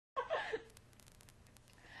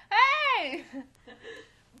name?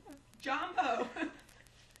 Jumbo.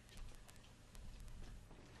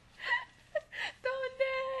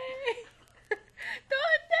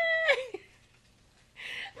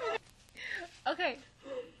 Okay,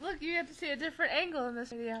 look, you have to see a different angle in this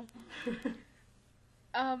video.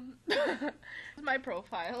 My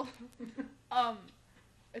profile.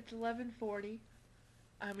 It's 11:40.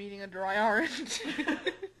 I'm eating a dry orange.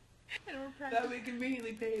 And we're That we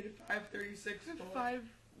conveniently paid $5.36 for. 5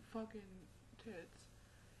 fucking tits.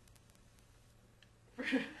 For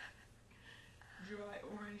dry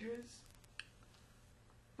oranges.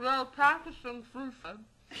 Well, practicing food.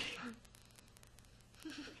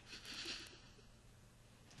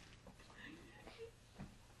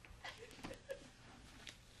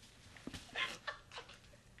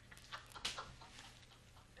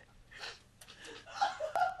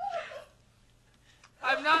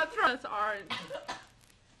 I'm not throwing this orange.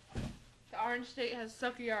 The orange state has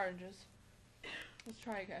sucky oranges. Let's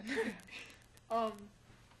try again.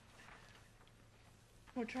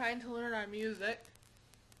 We're trying to learn our music.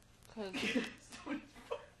 Cause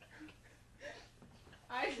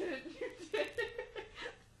I didn't, you did.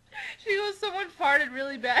 She goes, someone farted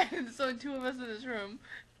really bad, and so 2 of us in this room.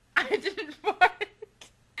 I didn't fart.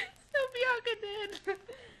 So Bianca did.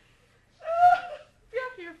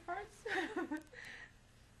 Bianca, your farts.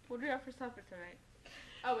 What do we have for supper tonight?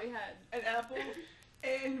 Oh, we had an apple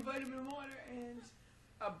and vitamin water and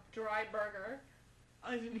a dry burger.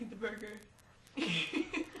 I didn't eat the burger.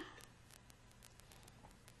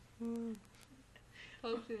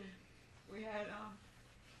 We had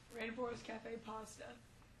Rainforest Cafe pasta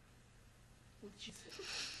with cheese.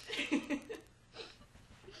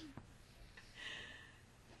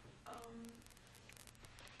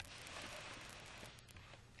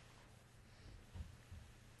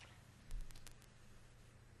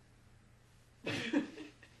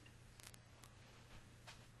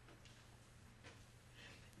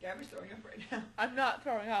 Gabby's throwing up right now. I'm not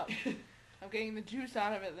throwing up. I'm getting the juice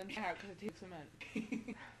out of it, then out because it takes cement.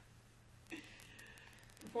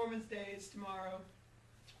 Performance day is tomorrow,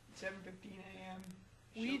 7:15 a.m.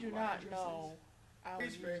 We do not know our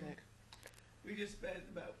music. We just spent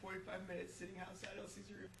about 45 minutes sitting outside Elsie's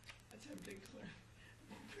room attempting to learn.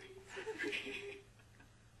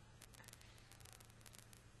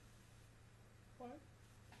 What?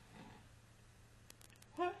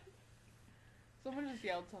 What? Someone just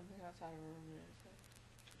yelled something outside of our room.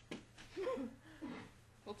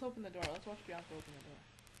 Let's open the door. Let's watch Bianca open the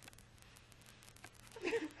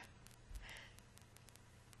door.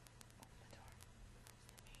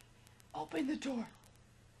 Open the door.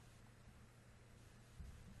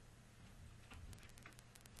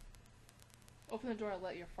 Open the door and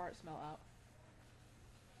let your fart smell out.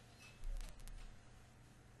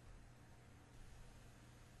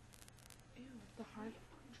 Ew, the heart.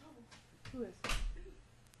 Who is?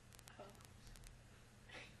 Oh.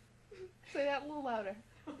 Say that a little louder.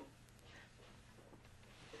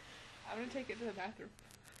 I'm gonna take it to the bathroom.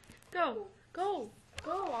 Go! Go!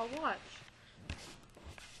 Go! I'll watch.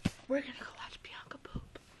 We're gonna go watch Bianca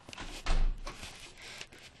poop.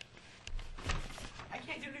 I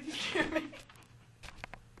can't do it if you hear me.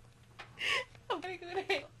 I'm getting a good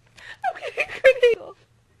angle. I'm getting a good angle.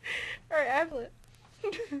 Alright, Evelyn.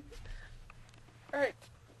 Alright.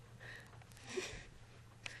 I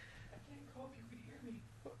can't call if you could hear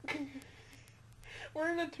me.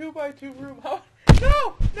 We're in a 2x2 room. Oh.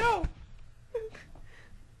 No! No!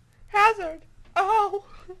 Hazard! Oh!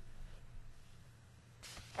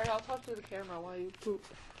 Alright, I'll talk to the camera while you poop.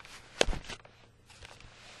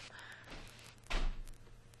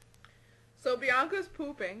 So Bianca's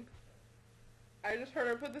pooping. I just heard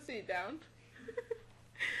her put the seat down.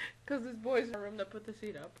 Because this boy's in our room that put the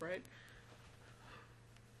seat up, right?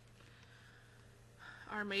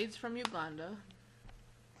 Our maid's from Uganda.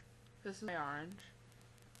 This is my orange.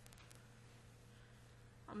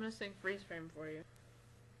 I'm gonna sing freeze frame for you.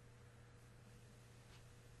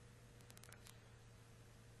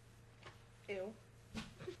 Ew.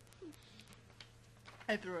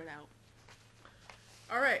 I threw it out.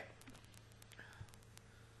 Alright.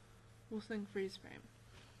 We'll sing freeze frame.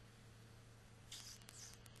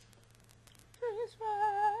 Freeze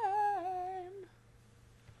frame.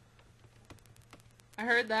 I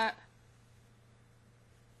heard that.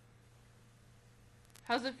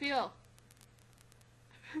 How's it feel?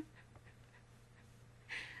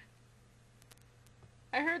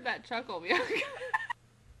 I heard that chuckle, Bianca.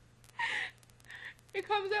 It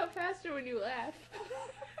comes out faster when you laugh.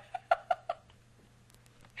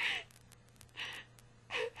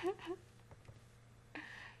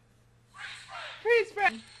 Freeze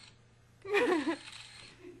frame.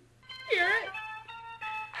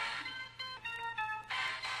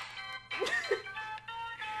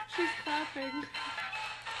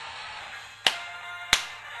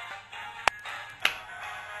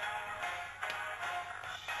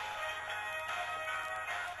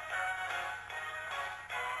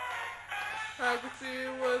 I could see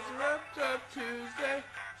it was wrapped up Tuesday.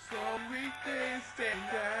 Some weekdays staying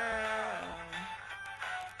down.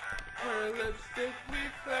 Her lipstick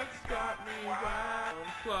reflex got me round.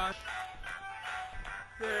 Flush.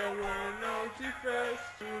 There were no defects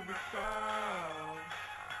to be found.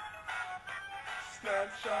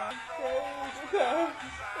 Snapshot photographs.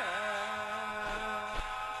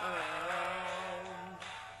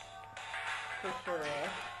 For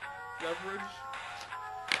leverage.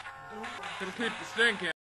 Gonna keep the stinking.